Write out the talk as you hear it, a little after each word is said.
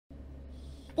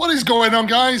What is going on,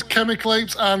 guys? Chemical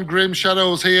Apes and Grim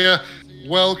Shadows here.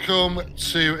 Welcome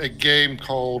to a game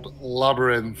called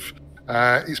Labyrinth.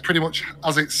 It's pretty much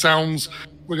as it sounds.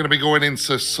 We're going to be going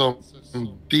into some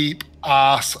deep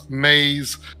ass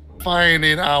maze,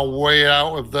 finding our way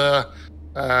out of there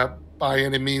by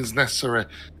any means necessary.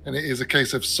 And it is a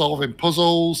case of solving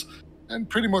puzzles and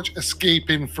pretty much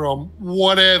escaping from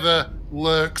whatever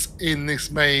lurks in this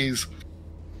maze.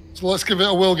 So let's give it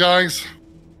a whirl, guys.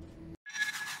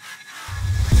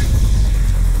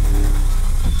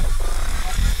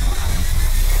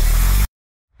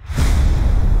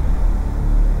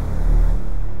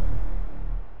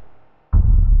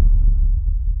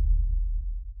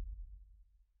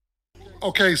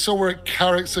 Okay, so we're at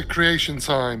character creation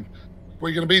time. Where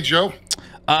are you going to be, Joe?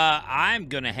 I'm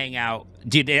gonna hang out,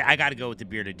 dude. I gotta go with the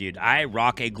bearded dude. I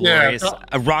rock a glorious,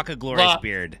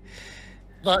 beard.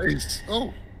 That is.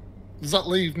 Oh, does that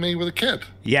leave me with a kid?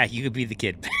 Yeah, you could be the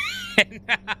kid.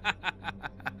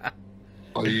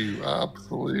 Are you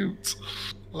absolute?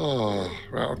 Oh,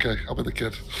 right. Okay, I'll be the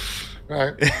kid.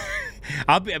 Right.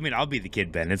 I'll be the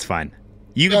kid, Ben. It's fine.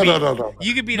 You No.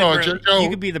 You could be the Joe, you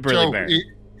could be the burly bear.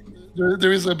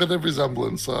 There is a bit of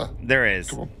resemblance. There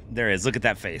is. Come on. There is. Look at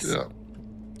that face. Yeah.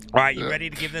 All right, you ready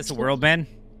to give this a whirl, Ben?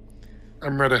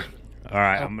 I'm ready. All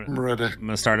right, I'm ready. I'm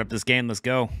gonna start up this game. Let's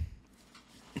go.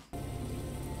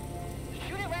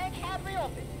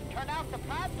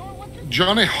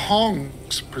 Johnny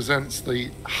Honks presents the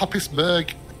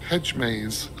happisburg hedge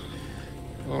maze.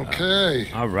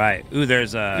 Okay. All right. Ooh,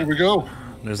 there's Here we go.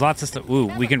 There's lots of stuff. Ooh,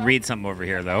 we can read something over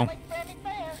here though.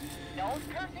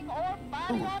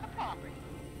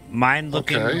 Mind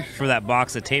looking for that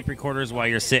box of tape recorders while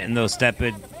you're setting those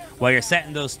stupid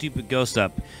ghosts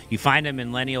up. You find them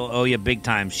and Lenny will owe you big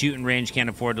time. Shooting range can't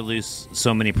afford to lose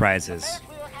so many prizes.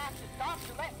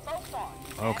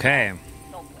 Okay.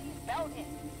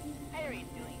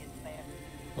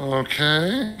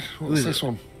 Okay. What's this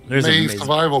one? There's Maze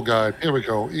survival guide. Here we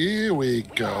go. Here we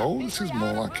go. This is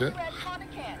more like it.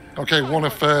 Okay, 1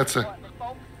 of 30.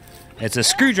 It's a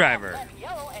screwdriver.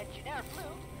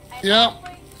 Yeah.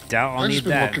 Doubt I'll I've need just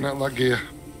been that. looking at that gear.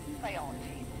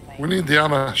 We need the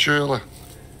hammer, surely.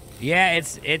 Yeah,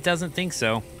 it doesn't think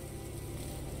so.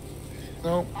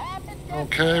 No.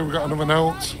 Okay, we got another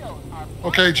note.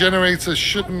 Okay, generators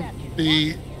shouldn't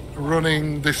be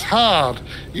running this hard.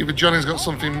 Either Johnny's got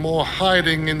something more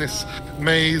hiding in this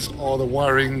maze or the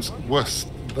wiring's worse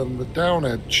than the down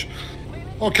edge.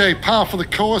 Okay, par for the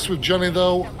course with Johnny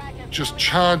though. Just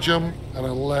charge him and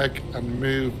a leg and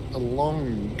move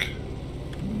along.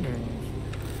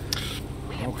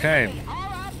 Okay.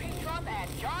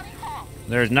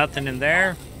 There's nothing in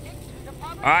there.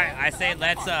 All right, I say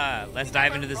let's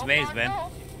dive into this maze, Ben.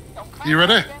 You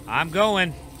ready? I'm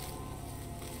going.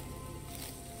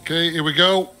 Okay, here we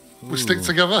go. We stick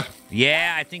together.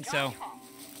 Yeah, I think so.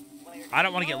 I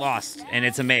don't want to get lost, and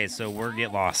it's a maze, so we're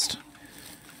get lost.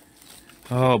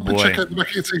 Oh boy. Check out the back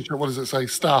of your t-shirt. What does it say?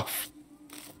 Staff.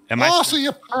 So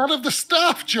you're part of the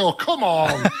staff, Joe. Come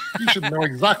on. You should know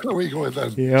exactly where you're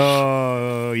going then.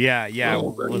 Oh, yeah.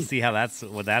 Oh, we'll see how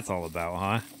what that's all about,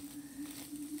 huh?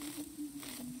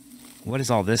 What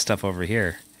is all this stuff over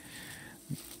here?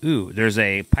 Ooh, there's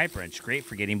a pipe wrench. Great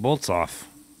for getting bolts off.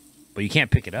 But you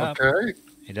can't pick it up. Okay.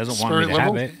 It doesn't want me to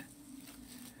have it.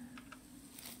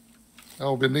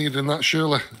 I'll be needing that,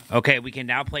 surely. Okay, we can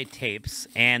now play tapes,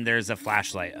 and there's a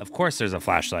flashlight. Of course there's a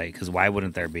flashlight, because why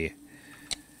wouldn't there be?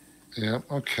 Yeah,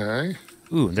 okay.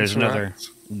 Ooh, there's another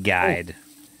guide.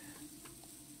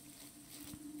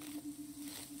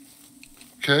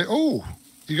 Okay. Oh,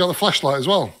 you got the flashlight as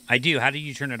well? I do. How do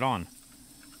you turn it on?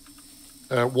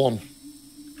 1.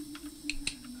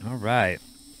 All right.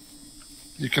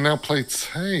 You can now play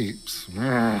tapes.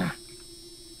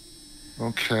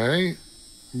 Okay.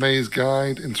 Maze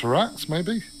guide interacts,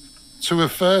 maybe? 2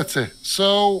 of 30.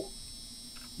 So,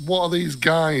 what are these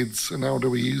guides and how do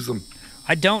we use them?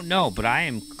 I don't know, but I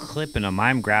am clipping them.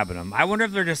 I'm grabbing them. I wonder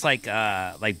if they're just like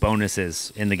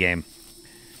bonuses in the game.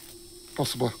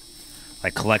 Possibly.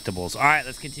 Like collectibles. All right,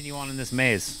 let's continue on in this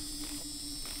maze.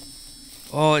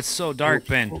 Oh, it's so dark,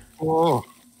 Ben. Oh,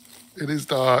 it is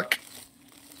dark.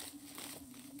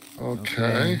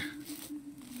 Okay.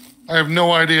 I have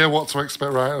no idea what to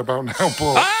expect right about now,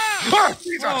 but... Ah!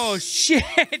 Oh,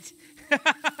 shit!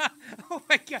 Oh,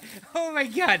 my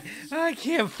God. I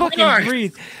can't fucking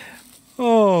breathe.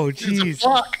 Oh, jeez. It's a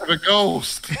plaque of a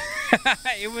ghost.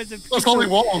 It was a... That's all it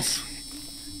was.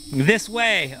 This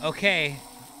way. Okay.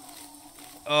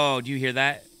 Oh, do you hear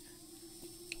that?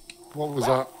 What was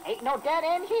that? Ain't no dead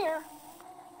end here.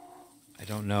 I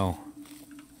don't know.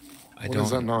 What is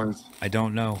that noise? I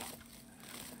don't know.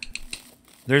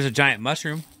 There's a giant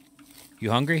mushroom.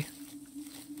 You hungry?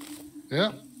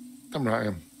 Yeah, I'm right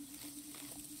in.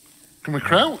 Can we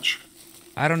crouch?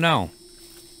 I don't know.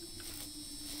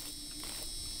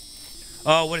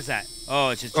 Oh, what is that? Oh,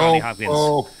 it's just Johnny Hopkins.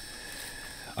 Oh.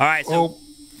 All right, so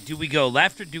do we go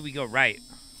left or do we go right?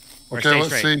 Or okay,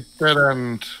 let's see. Dead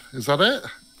end. Is that it?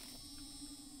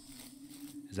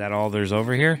 Is that all there's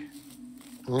over here?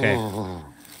 Okay. Oh.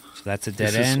 So that's a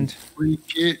dead end.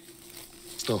 Freaky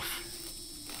stuff.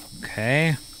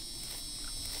 Okay.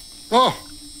 Oh.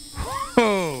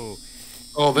 Oh.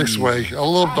 Oh, this way. I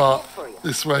love that.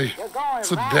 This way.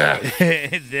 To death.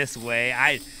 This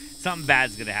way. Something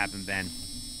bad's gonna happen, Ben.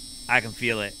 I can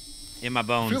feel it in my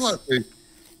bones. I feel like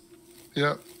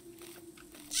yeah.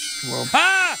 Come on.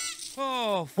 Ah!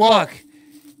 Oh, what? Fuck.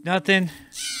 Nothing.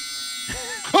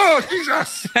 Oh,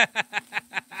 Jesus!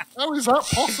 How is that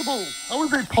possible? How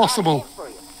is it possible?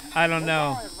 I don't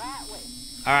know.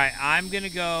 All right, I'm gonna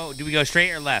go. Do we go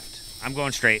straight or left? I'm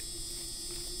going straight.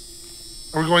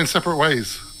 Are we going separate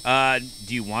ways?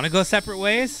 Do you want to go separate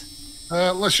ways?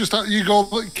 Let's just you go.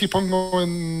 Keep on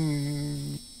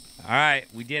going. All right,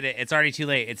 we did it. It's already too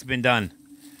late. It's been done.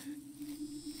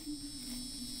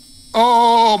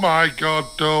 Oh my God!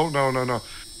 No!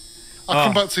 I'll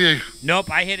come back to you.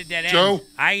 Nope, I hit a dead end. Joe?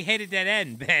 I hit a dead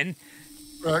end, Ben.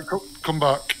 Right, come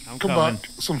back. I'm come coming. back.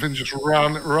 Something just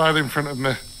ran right in front of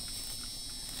me.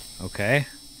 Okay.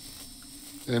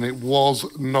 And it was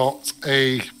not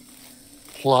a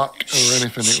plaque or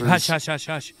anything. It was...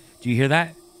 Hush. Do you hear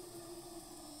that?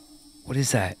 What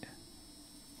is that?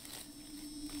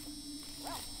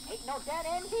 Ain't no dead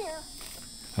end here.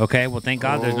 Okay, well, thank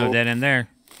God there's no dead end there.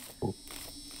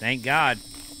 Thank God.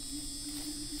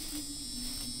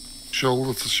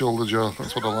 Shoulder to shoulder, Joe.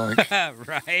 That's what I like.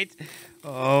 Right?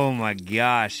 Oh, my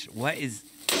gosh. What is...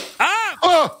 Ah!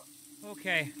 Oh!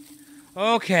 Okay.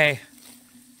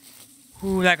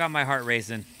 Ooh, that got my heart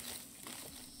racing.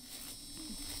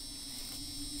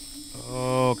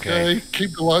 Okay.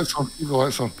 Keep the lights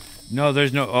on. No,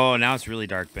 there's no... Oh, now it's really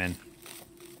dark, Ben.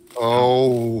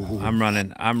 Oh. I'm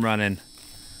running. You're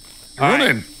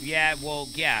running? Right. Yeah, well,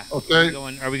 yeah. Okay.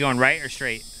 Are we going right or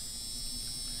straight?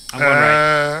 I'm going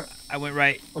right. I went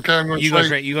right. Okay, I'm going straight. You go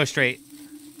straight. You go straight.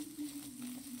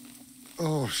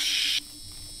 Oh,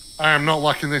 I am not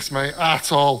liking this, mate,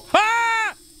 at all.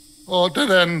 Ah! Oh,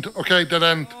 dead end. Okay, dead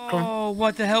end. Oh,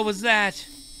 what the hell was that?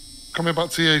 Coming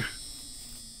back to you.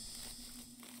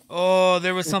 Oh,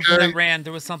 there was something that ran.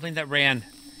 There was something that ran,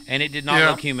 and it did not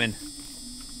look human.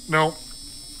 No.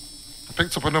 I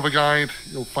picked up another guide.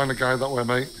 You'll find a guide that way,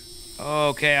 mate.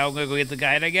 Okay, I'm going to go get the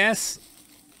guide, I guess.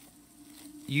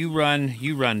 You run,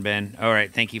 Ben. All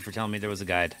right, thank you for telling me there was a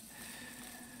guide.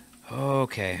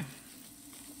 Okay.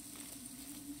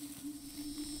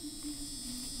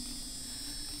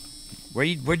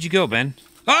 Where'd you go, Ben?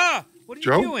 Ah! What are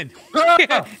you doing?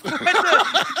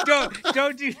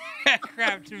 Don't do that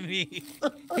crap to me.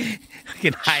 I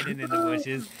can hide it in the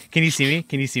bushes. Can you see me?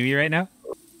 Can you see me right now?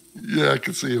 Yeah, I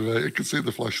can see you, mate. I can see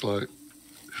the flashlight.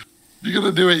 You're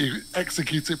going to do it. You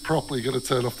execute it properly. You're going to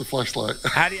turn off the flashlight.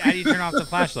 How do you turn off the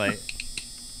flashlight?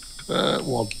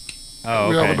 One. Oh, okay.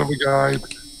 We have another guide.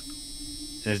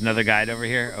 There's another guide over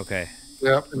here? Okay.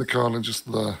 Yeah, in the corner,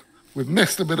 just there. We've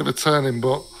missed a bit of a turning,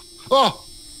 but... Oh,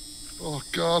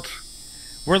 God.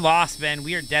 We're lost, Ben.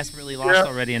 We are desperately lost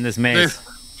already in this maze. This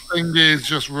thing is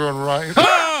just run right.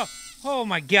 Oh,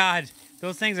 my God.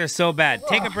 Those things are so bad.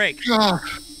 Take a break. God.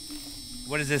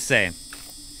 What does this say?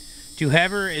 To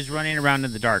whoever is running around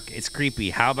in the dark, it's creepy.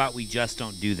 How about we just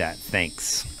don't do that?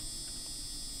 Thanks.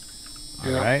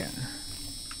 All right.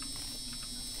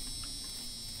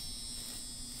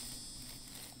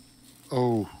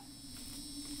 Oh.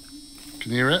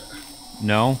 Can you hear it?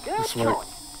 No. This way.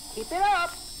 Keep it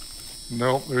up.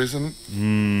 No, there isn't.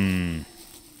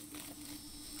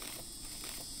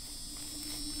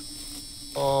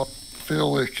 Oh, I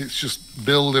feel like it's just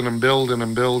building and building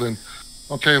and building.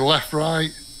 Okay, left, right.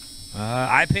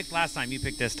 I picked last time. You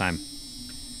picked this time.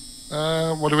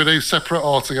 What do we do? Separate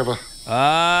or together?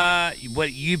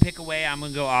 What you pick away, I'm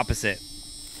gonna go opposite.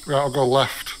 Right, I'll go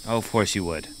left. Oh, of course you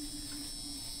would.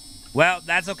 Well,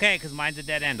 that's okay because mine's a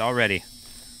dead end already.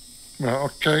 Right,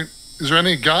 okay. Is there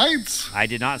any guides? I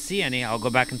did not see any. I'll go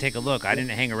back and take a look. I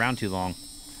didn't hang around too long.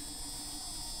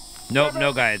 Nope,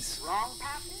 no guides. Wrong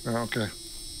passage? Right, okay.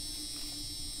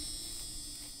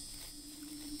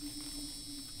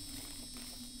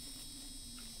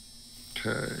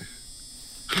 Okay.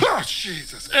 Oh,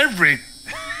 Jesus. Every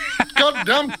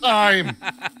goddamn time.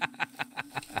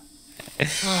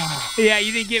 Yeah,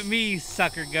 you didn't get me,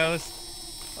 sucker ghost.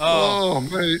 Oh,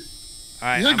 mate. All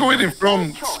right, You're going in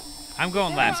front. I'm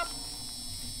going left.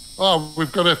 Oh,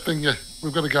 we've got a thing.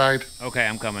 We've got a guide. Okay,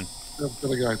 I'm coming. We've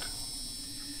got a guide.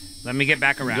 Let me get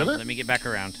back You around. get it? Let me get back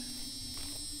around.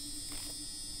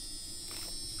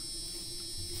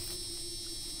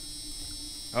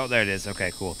 Oh, there it is.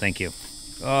 Okay, cool. Thank you.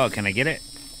 Oh, can I get it?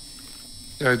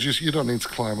 Yeah, just you don't need to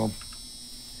climb on.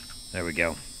 There we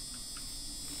go.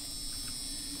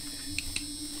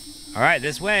 All right,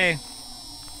 this way.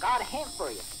 Got a hint for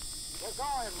you. You're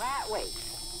going right way.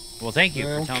 Well, thank you Yeah,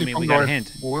 for we'll telling keep me on we got a going.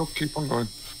 hint. We'll keep on going.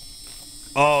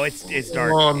 Oh, it's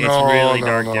dark. Oh, It's no, really no,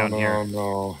 dark no, down no, here.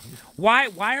 No.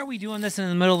 Why are we doing this in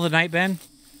the middle of the night, Ben?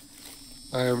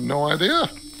 I have no idea.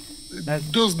 That-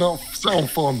 It does not sound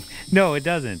fun No, it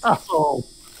doesn't. at all.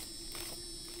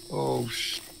 Oh,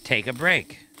 Take a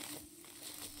break.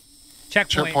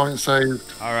 Checkpoint. checkpoint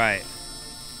saved. All right.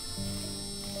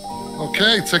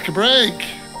 Okay, take a break.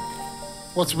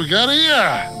 What's we got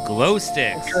here? Glow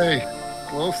sticks. Okay,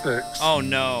 glow sticks. Oh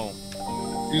no.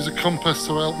 Use a compass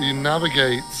to help you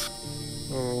navigate.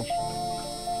 Oh.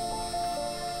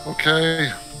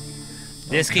 Okay.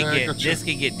 This Okay, could get gotcha. this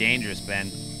could get dangerous,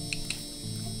 Ben.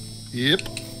 Yep.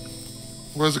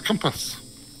 Where's the compass?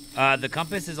 The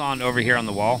compass is on over here on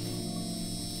the wall.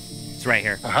 It's right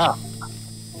here. Aha.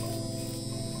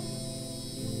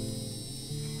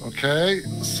 Okay,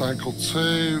 cycle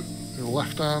 2, your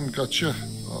left hand, gotcha.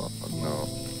 Oh no.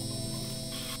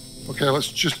 Okay, let's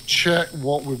just check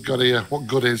what we've got here. What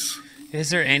good is? Is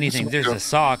there anything? Some There's go- a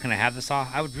saw. Can I have the saw?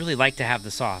 I would really like to have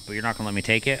the saw, but you're not gonna let me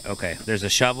take it. Okay. There's a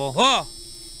shovel. Oh,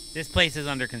 this place is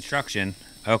under construction.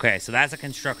 Okay, so that's a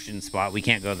construction spot. We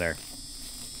can't go there.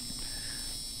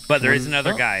 But there is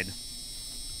another Oh. guide.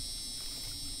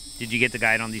 Did you get the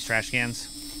guide on these trash cans?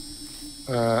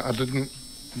 I didn't,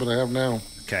 but I have now.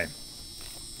 Okay.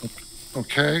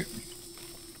 Okay.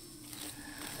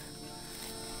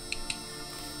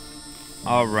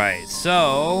 All right.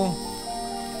 So.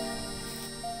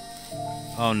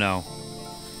 Oh no.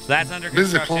 So that's under This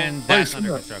is a construction. place, That's under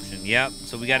isn't it? construction. Yep.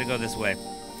 So we got to go this way.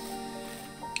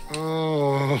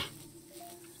 Oh,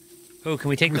 Oh, can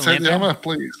we take can we the take lamp? the down? hammer,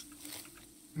 please?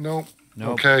 Nope. Nope.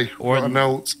 Okay, Or got a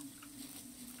note.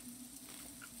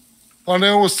 I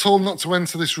know I was told not to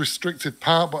enter this restricted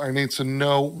part, but I need to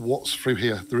know what's through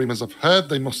here. The rumors I've heard,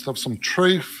 they must have some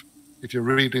truth. If you're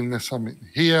reading this, I'm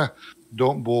here.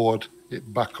 Don't board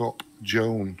it back up,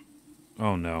 Joan.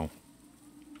 Oh no.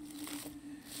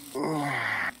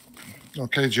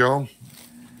 Okay, Joan.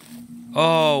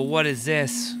 Oh, what is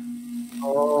this?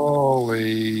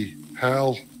 Holy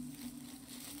hell.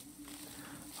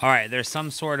 All right, there's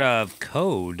some sort of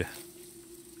code.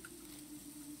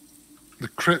 The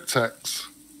cryptex.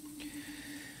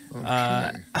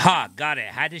 Okay. Got it.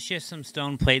 Had to shift some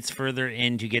stone plates further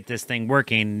in to get this thing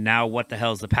working. Now what the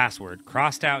hell's the password?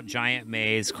 Crossed out giant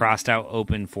maze, crossed out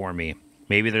open for me.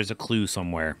 Maybe there's a clue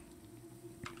somewhere.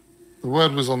 The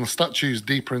word was on the statues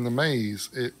deeper in the maze.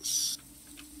 It's...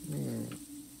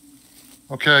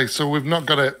 Okay, so we've not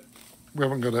got it. We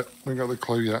haven't got it. We haven't got the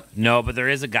clue yet. No, but there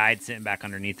is a guide sitting back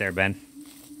underneath there, Ben.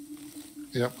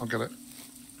 Yep, I'll get it.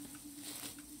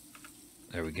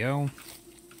 There we go.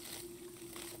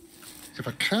 If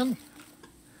I can.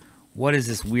 What is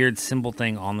this weird symbol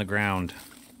thing on the ground?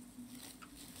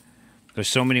 There's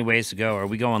so many ways to go. Are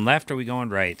we going left or are we going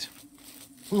right?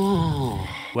 Ooh.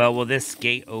 Well, will this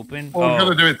gate open? Well, we're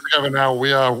going to do it together now.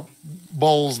 We are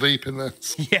balls deep in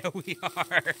this. Yeah, we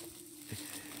are.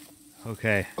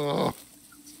 Okay. Oh.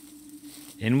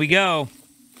 In we go.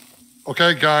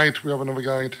 Okay, guide. We have another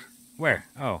guide Where?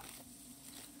 Oh,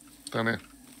 down here.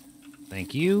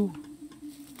 thank you.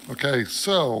 Okay,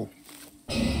 so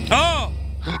Oh!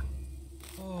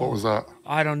 what was that?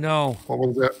 I don't know. What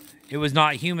was it? It was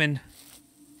not human.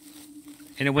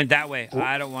 And it went that way. Oh.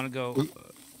 I don't want to go.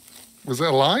 Was it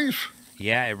alive?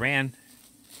 Yeah, it ran.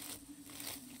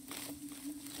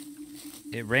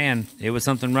 It ran. It was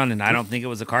something running. I don't think it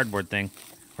was a cardboard thing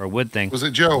or a wood thing. Was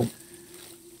it Joan?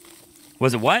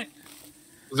 Was it what?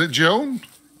 Was it Joan?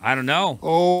 I don't know.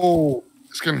 Oh,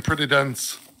 it's getting pretty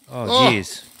dense. Oh, Oh.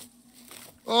 jeez.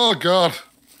 Oh, God.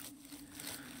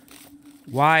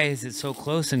 Why is it so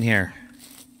close in here?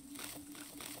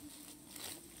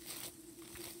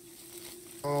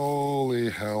 Holy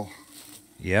hell.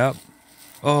 Yep.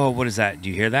 Oh, what is that? Do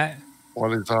you hear that?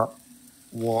 What is that?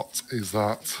 What is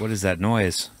that? What is that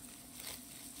noise?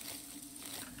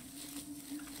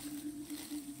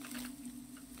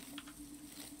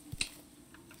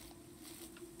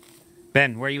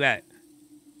 Ben, where are you at?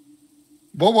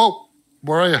 Whoa, whoa.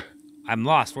 Where are you? I'm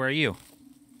lost. Where are you?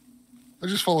 I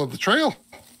just followed the trail.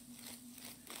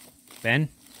 Ben?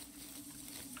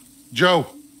 Joe.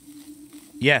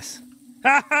 Yes.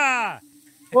 Ha ha!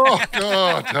 Oh,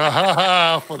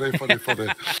 God. Funny.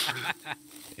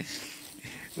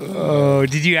 Oh,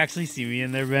 did you actually see me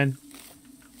in there, Ben?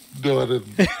 No, I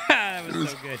didn't. That was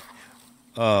so good.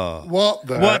 Oh. What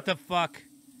the? What the fuck?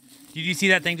 Did you see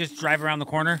that thing just drive around the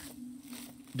corner?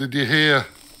 Did you hear?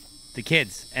 The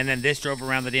kids. And then this drove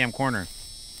around the damn corner.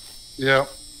 Yeah.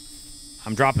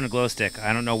 I'm dropping a glow stick.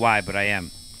 I don't know why, but I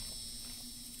am.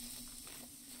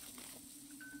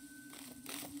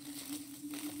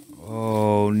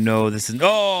 Oh, no. This is...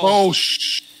 Oh,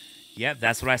 shh. Yep,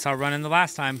 that's what I saw running the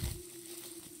last time.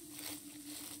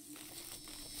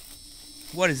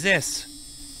 What is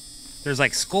this? There's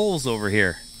like skulls over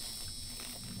here.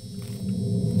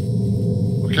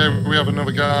 Okay, we have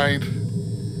another guide.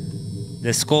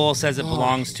 The skull says it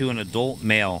belongs to an adult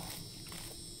male.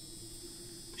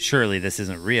 Surely this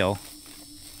isn't real.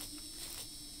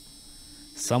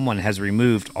 Someone has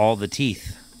removed all the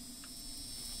teeth.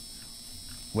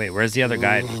 Wait, where's the other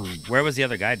guide? Where was the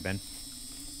other guide, Ben?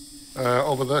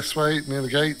 Over this way, near the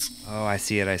gate. Oh, I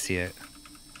see it.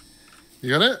 You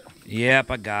got it?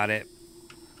 Yep, I got it.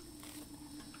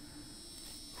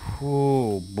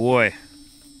 Oh, boy.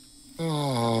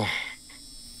 Oh.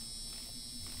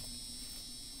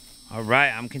 All right,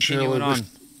 I'm continuing on.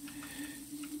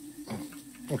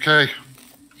 Okay.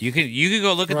 You can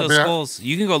go look at those skulls.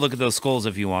 You can go look at those skulls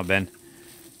if you want, Ben.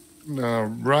 No,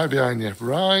 right behind you.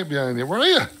 Where are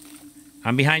you?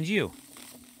 I'm behind you.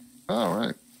 All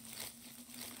right.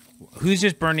 Who's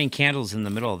just burning candles in the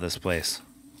middle of this place?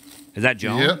 Is that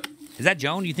Joan? Yep. Is that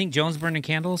Joan? You think Joan's burning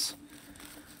candles?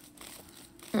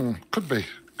 Could be.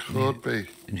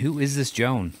 And who is this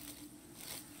Joan?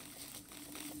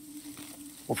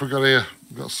 What have we got here?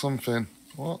 We've got something.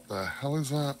 What the hell is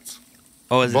that?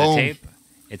 Oh, is it a tape?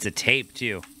 It's a tape,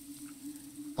 too.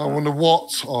 I wonder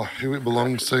what or who it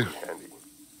belongs to. Andy.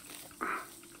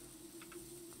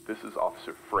 This is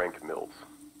Officer Frank Mills.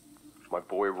 My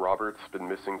boy Robert's been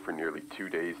missing for nearly 2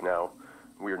 days now.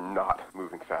 We are not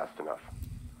moving fast enough.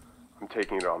 I'm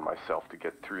taking it on myself to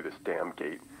get through this damn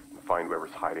gate and find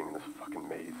whoever's hiding in this fucking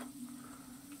maze.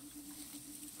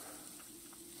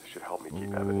 This should help me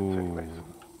keep evidence anyways.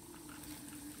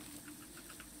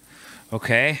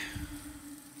 Okay.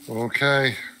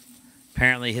 Okay.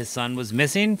 Apparently his son was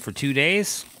missing for 2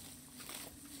 days.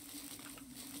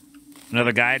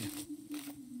 Another guide.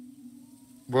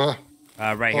 Where?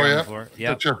 Right here on the floor.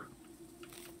 Yep. Gotcha.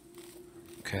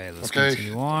 Okay, let's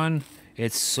continue on.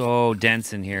 It's so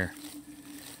dense in here.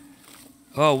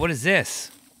 Oh, what is this?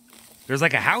 There's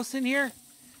like a house in here?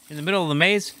 In the middle of the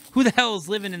maze? Who the hell is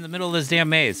living in the middle of this damn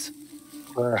maze?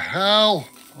 The hell?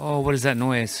 Oh, what is that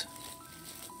noise?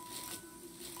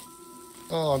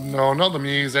 Oh, no, not the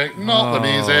music. Not the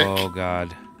music. Oh,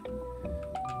 God.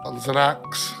 Oh, there's an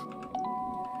axe.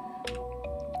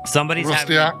 Somebody's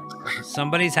Rusty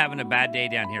having a bad day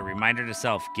down here. Reminder to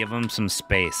self, give them some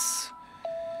space.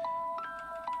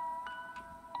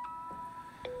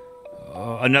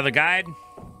 Oh, another guide?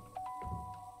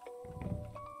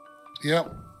 Yep.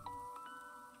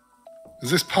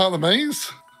 Is this part of the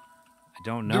maze? I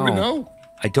don't know. Do we know?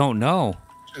 I don't know.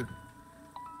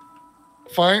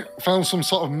 Found some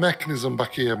sort of mechanism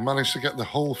back here. Managed to get the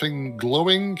whole thing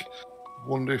glowing.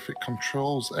 Wonder if it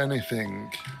controls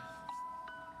anything.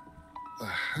 The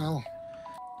hell?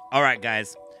 All right,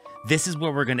 guys. This is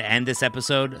where we're going to end this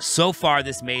episode. So far,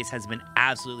 this maze has been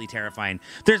absolutely terrifying.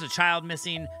 There's a child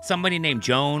missing. Somebody named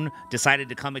Joan decided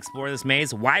to come explore this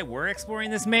maze. Why we're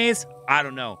exploring this maze, I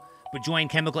don't know. But join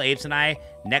Chemical Apes and I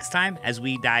next time as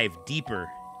we dive deeper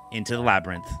into the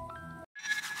labyrinth.